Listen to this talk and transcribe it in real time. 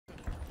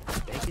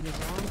bacon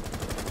is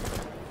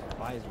on.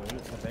 Buy his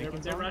weight. The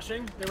bacon's They're on.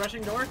 rushing. They're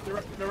rushing door.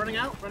 They're running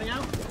out. Running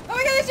out. Oh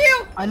my god, it's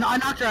you! I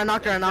knocked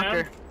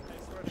her.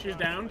 She's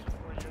downed.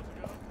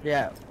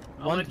 Yeah,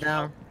 I'll one's let you-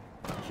 down.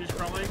 She's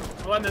crawling.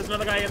 Oh, and there's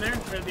another guy in there.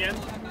 Right at the end.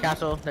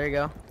 Castle, there you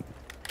go.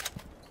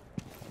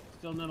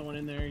 Still another one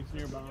in there. He's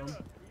near bomb.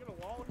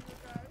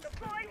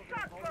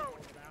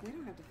 We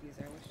don't have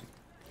diffuser. I wish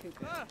Coop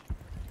could.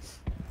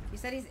 You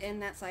said he's in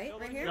that site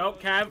right here?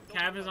 Nope.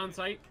 Cav is on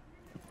site.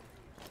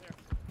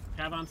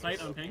 Cav on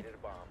site on ping. Is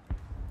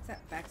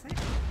that backside?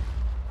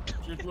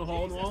 Just blew a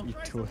hole in the wall. You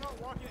two.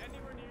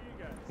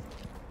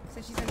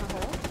 So she's in the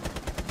hole?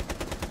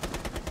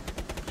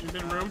 She's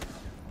in room.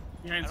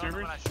 Behind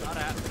servers.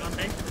 On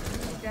ping.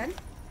 Dead?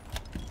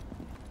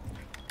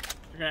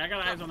 Okay, I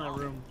got eyes on that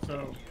room.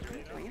 So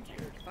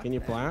Can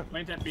you plant?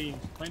 plant at B.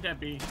 Plant at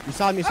B. You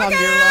saw him. You saw him.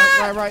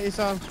 Okay! You're right. You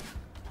saw him.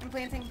 I'm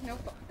planting.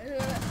 Nope.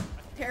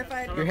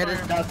 Terrified. Your head is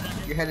stuck.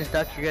 Your head is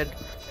stuck. You're good.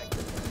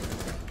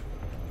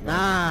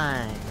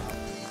 Nice.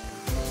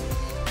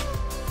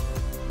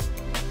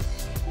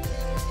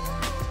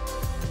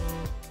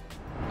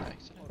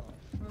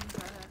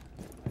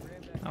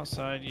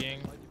 Outside,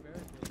 Ying.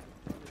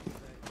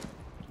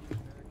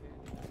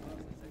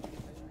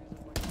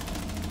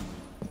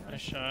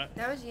 Nice shot.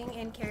 That was Ying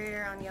in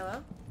carrier on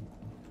yellow.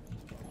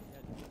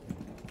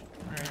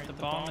 Alright, the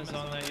bomb is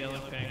on that yellow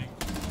ping.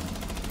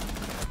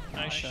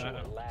 Nice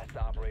shot. Last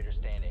operator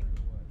standing.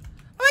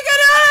 Oh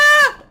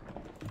my god!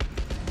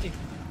 Ah!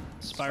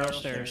 Spiral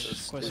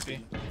stairs,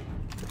 Quispy.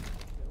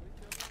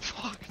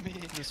 Fuck me.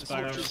 The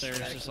spiral stairs,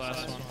 this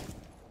last one.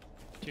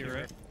 To your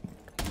right.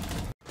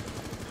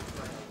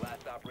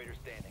 Last operator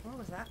standing. What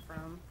was that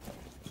from?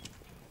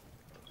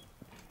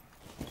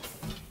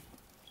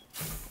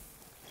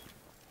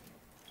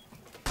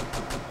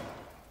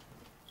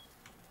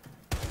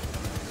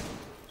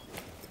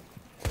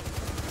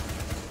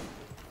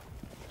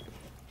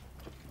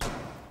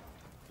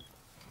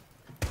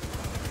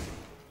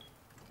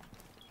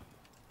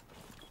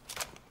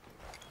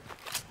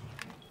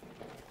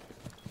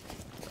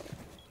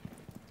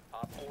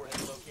 Op 4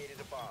 has located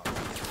a bomb.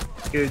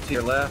 Good to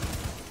your left.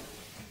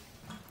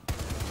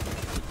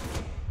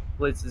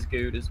 Blitz is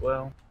good as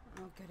well.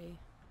 Oh goody.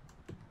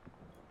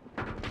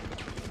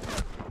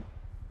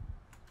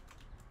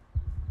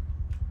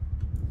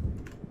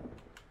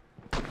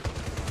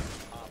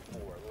 Op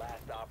 4,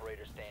 last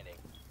operator standing.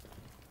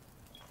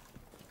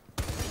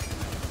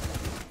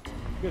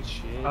 Good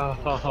shit.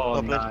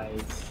 Oh,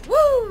 nice.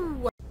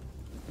 Woo!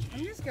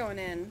 I'm just going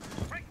in.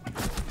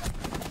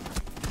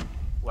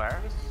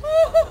 Where?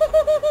 Alright,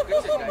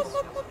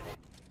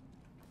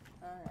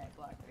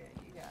 Blackbeard,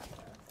 you got this.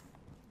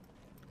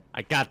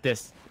 I got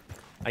this.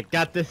 I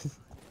got this.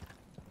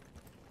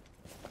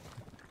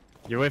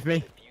 You with me?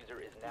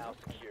 Diffuser is now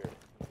secured.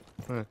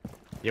 Huh.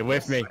 You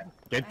with me?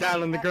 Get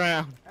down on the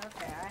ground.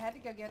 Okay, I had to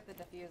go get the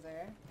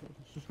diffuser.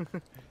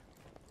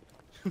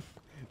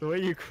 The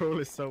way you crawl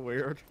is so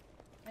weird.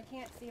 I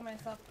can't see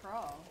myself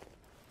crawl.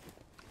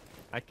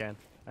 I can.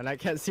 And I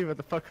can't see where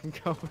the fuck I'm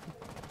going.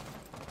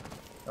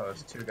 Oh,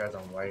 there's two guys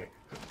on white.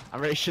 I'm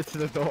ready shit to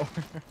the door.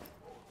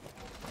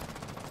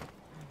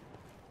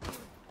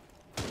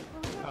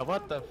 Oh,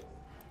 what the?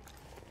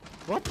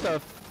 What the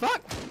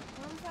fuck?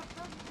 Where was that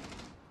from?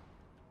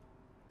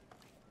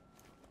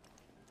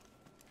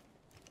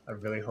 I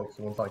really hope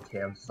someone's on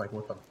cam. It's like,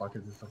 what the fuck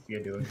is this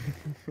Sophia doing?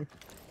 I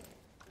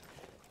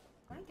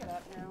get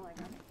up now, like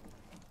I'm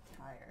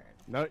tired.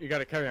 No, you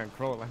gotta carry on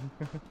crawling.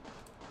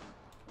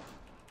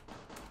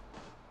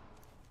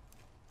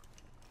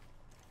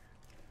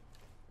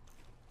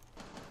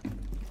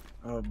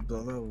 Oh,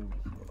 blow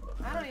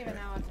I don't even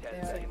know what to do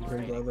you anymore.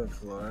 can blow the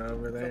floor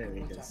over there and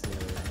you can see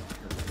it.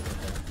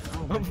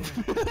 Oh 5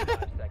 seconds.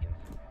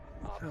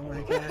 Op Oh 4 my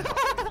last god.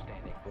 operator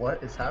standing.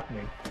 What is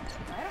happening?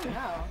 I don't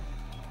know.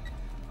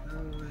 Oh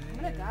I'm my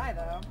gonna die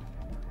though.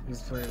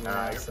 He's playing Nah, the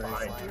you're outside.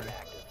 fine. Fire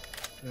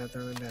active. Not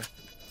throwing that.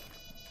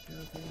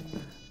 Not throwing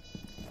that.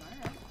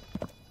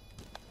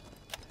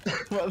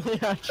 Alright. What the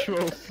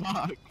actual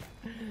fuck?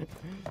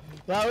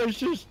 That was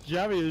just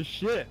jammy as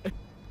shit.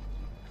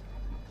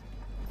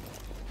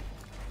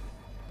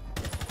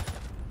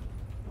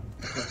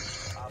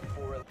 Op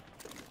 4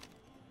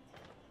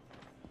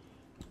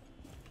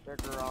 Their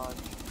garage,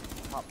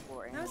 top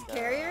floor, and That was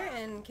carrier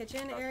and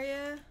kitchen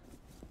area.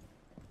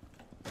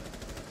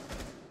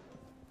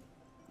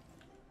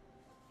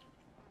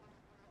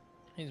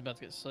 He's about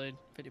to get slayed.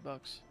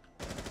 $50.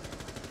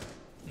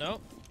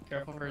 Nope.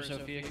 Careful for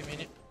Sophia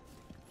convenient.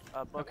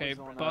 Okay,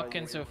 Buck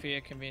and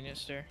Sophia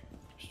convenience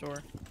store.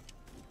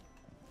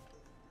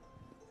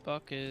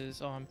 Buck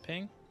is on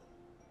ping.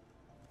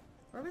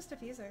 Where was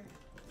diffuser?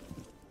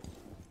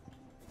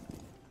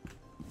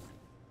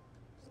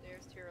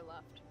 Stairs to your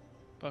left.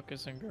 Buck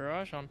is in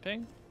garage on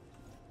ping.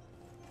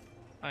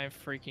 I am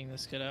freaking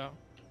this kid out.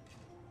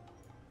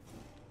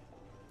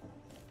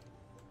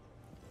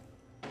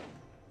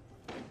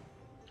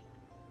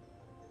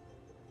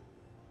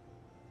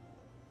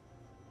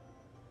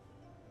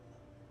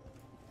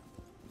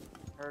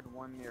 Heard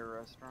one near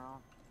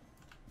restaurant.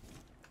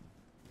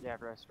 Yeah,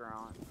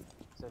 restaurant.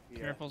 Sophia.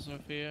 Careful,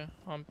 Sophia.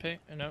 On ping.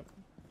 Nope.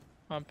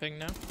 On ping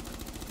now.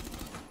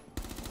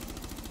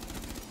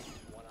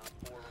 1 on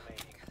 4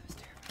 remaining.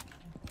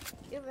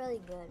 You're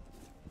really good.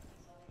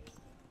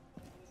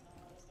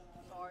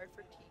 Sorry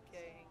for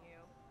TKing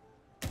you.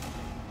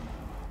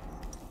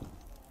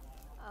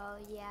 Oh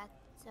yeah,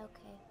 it's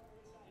okay.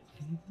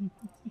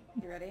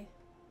 You ready?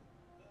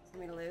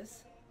 Want me to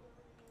lose?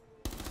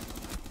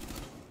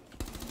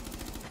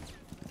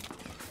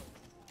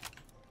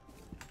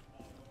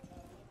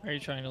 Are you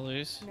trying to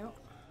lose? Nope.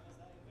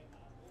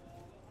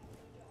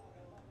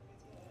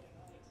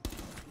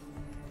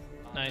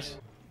 Nice.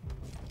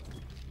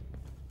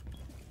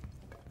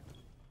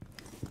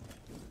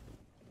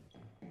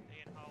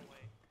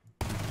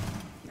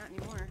 Not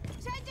anymore.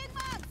 Changing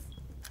maps!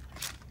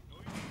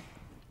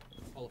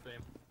 Hall of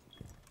Fame.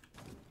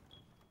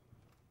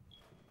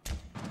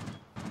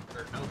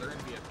 No, they're in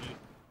VIP.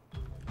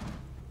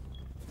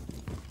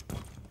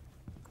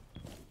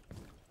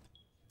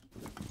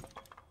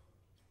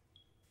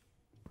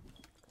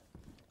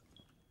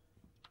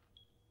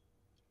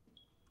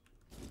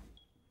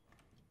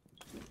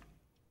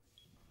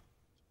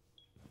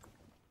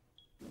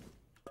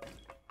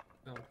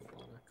 Oh,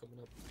 Cabana coming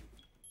up.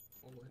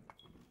 Only.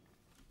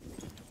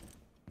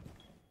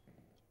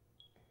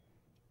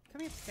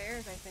 Coming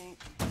upstairs, I think.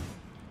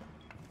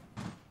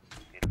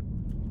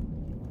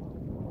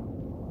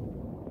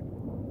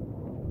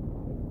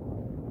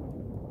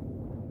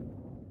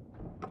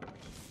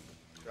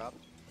 Drop.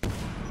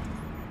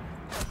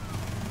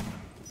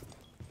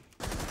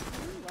 Ooh,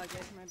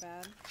 luggage, my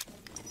bad.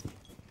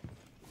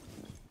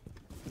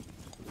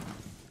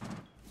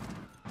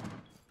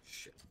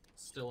 Shit.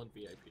 Still in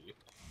VIP.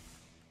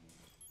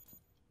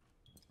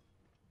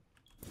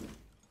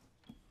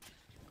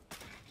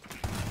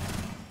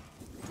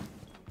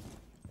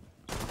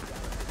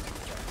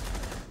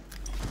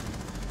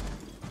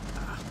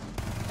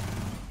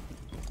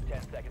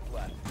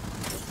 Left.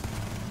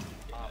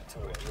 Op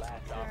 4,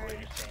 last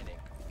operator standing.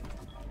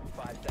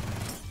 5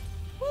 seconds.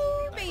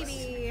 Woo,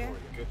 baby!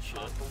 Good shit.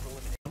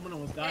 Someone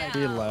almost died.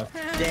 He left.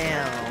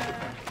 Damn.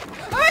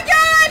 Oh my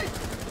god!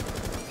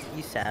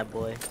 You sad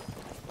boy.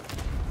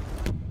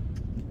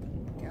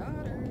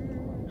 Got her.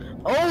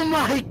 Oh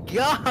my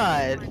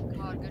god! Oh my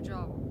god, good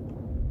job.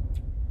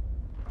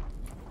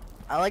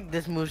 I like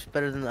this moose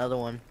better than the other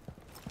one.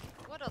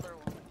 What other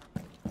one?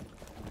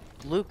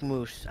 Luke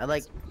moose. I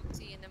like.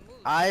 See in the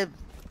movie.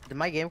 Did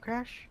my game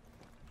crash?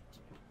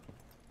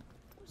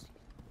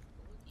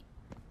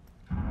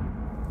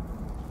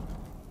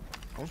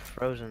 I'm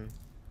frozen.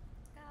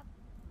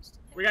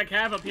 We got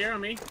Cav up here on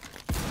me.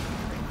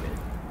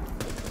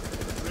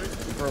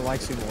 For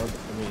Lexi more. I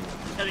mean,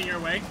 He's heading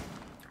your way.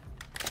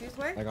 Who's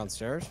where? like on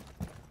stairs.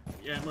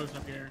 Yeah, it moves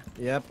up here.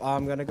 Yep,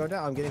 I'm gonna go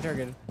down. I'm getting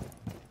targeted.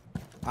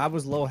 I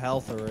was low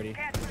health already.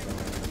 Got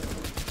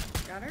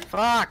her?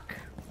 Fuck!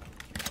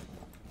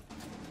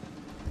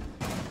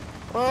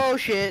 Oh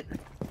shit!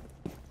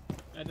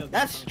 That doesn't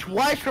That's sound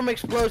twice from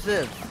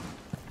explosives!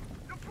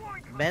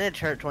 Bandage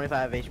hurt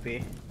 25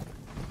 HP.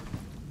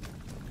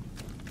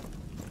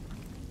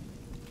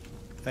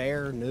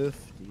 Fair noof.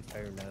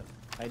 Fair enough.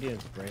 I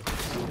didn't spray.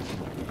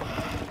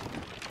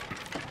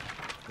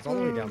 It's all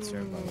the way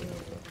downstairs, by the way.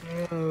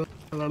 Keep going.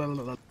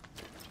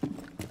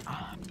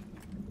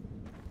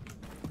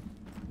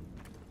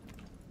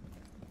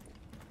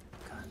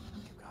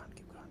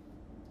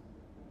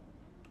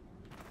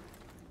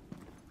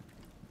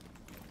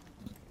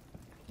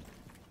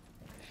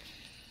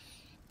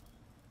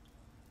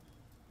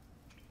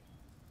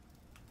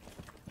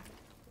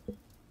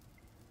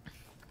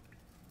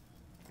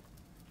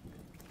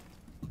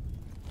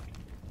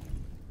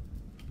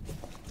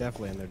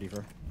 Definitely in there,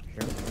 deeper.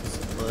 Here.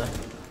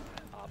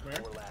 Op Where?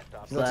 4, last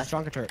op. Left.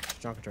 Strong turret.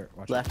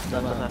 Watch it. Left.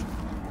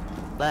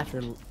 Left.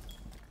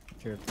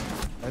 Here.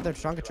 Right there,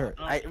 strong turret.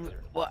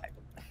 What?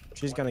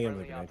 She's gonna get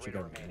Friendly moved. She operator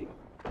got remaining.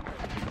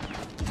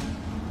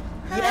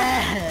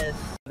 Yes!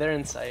 They're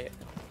in sight.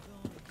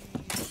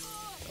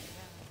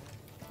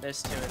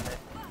 There's 2 in there.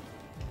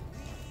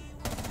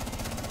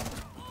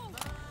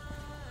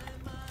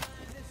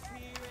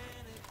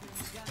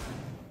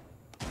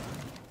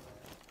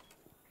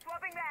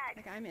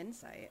 Like, I'm in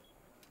sight.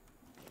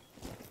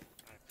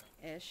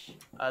 Ish.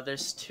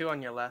 There's 2 on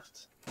your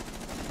left.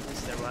 At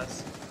least there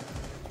was.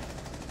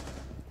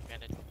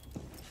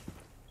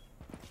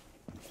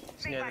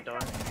 It's near the door.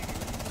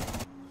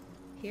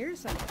 Here's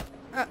some.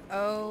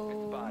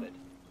 Uh-oh. Spotted.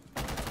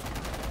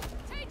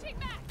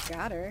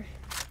 Got her.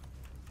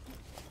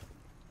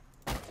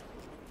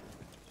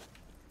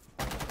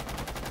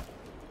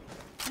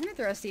 I'm gonna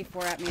throw a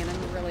C4 at me and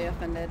I'm really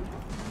offended.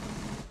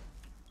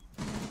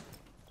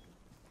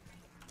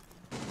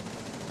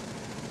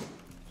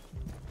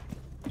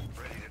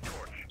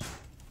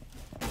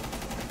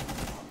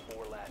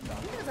 I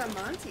think there's a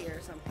Monty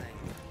or something.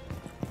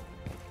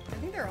 I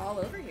think they're all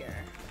over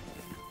here.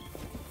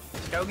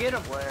 Go get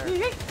him. Where?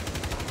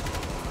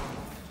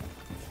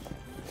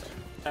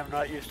 I'm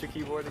not used to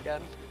keyboard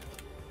again.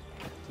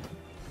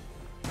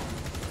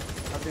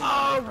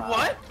 Oh,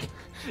 what?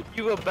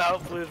 You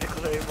about blew the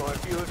claymore.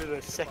 If you would have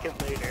a second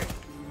later.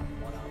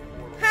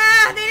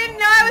 Ha! They didn't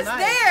know I was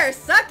there!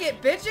 Suck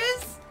it,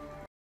 bitches!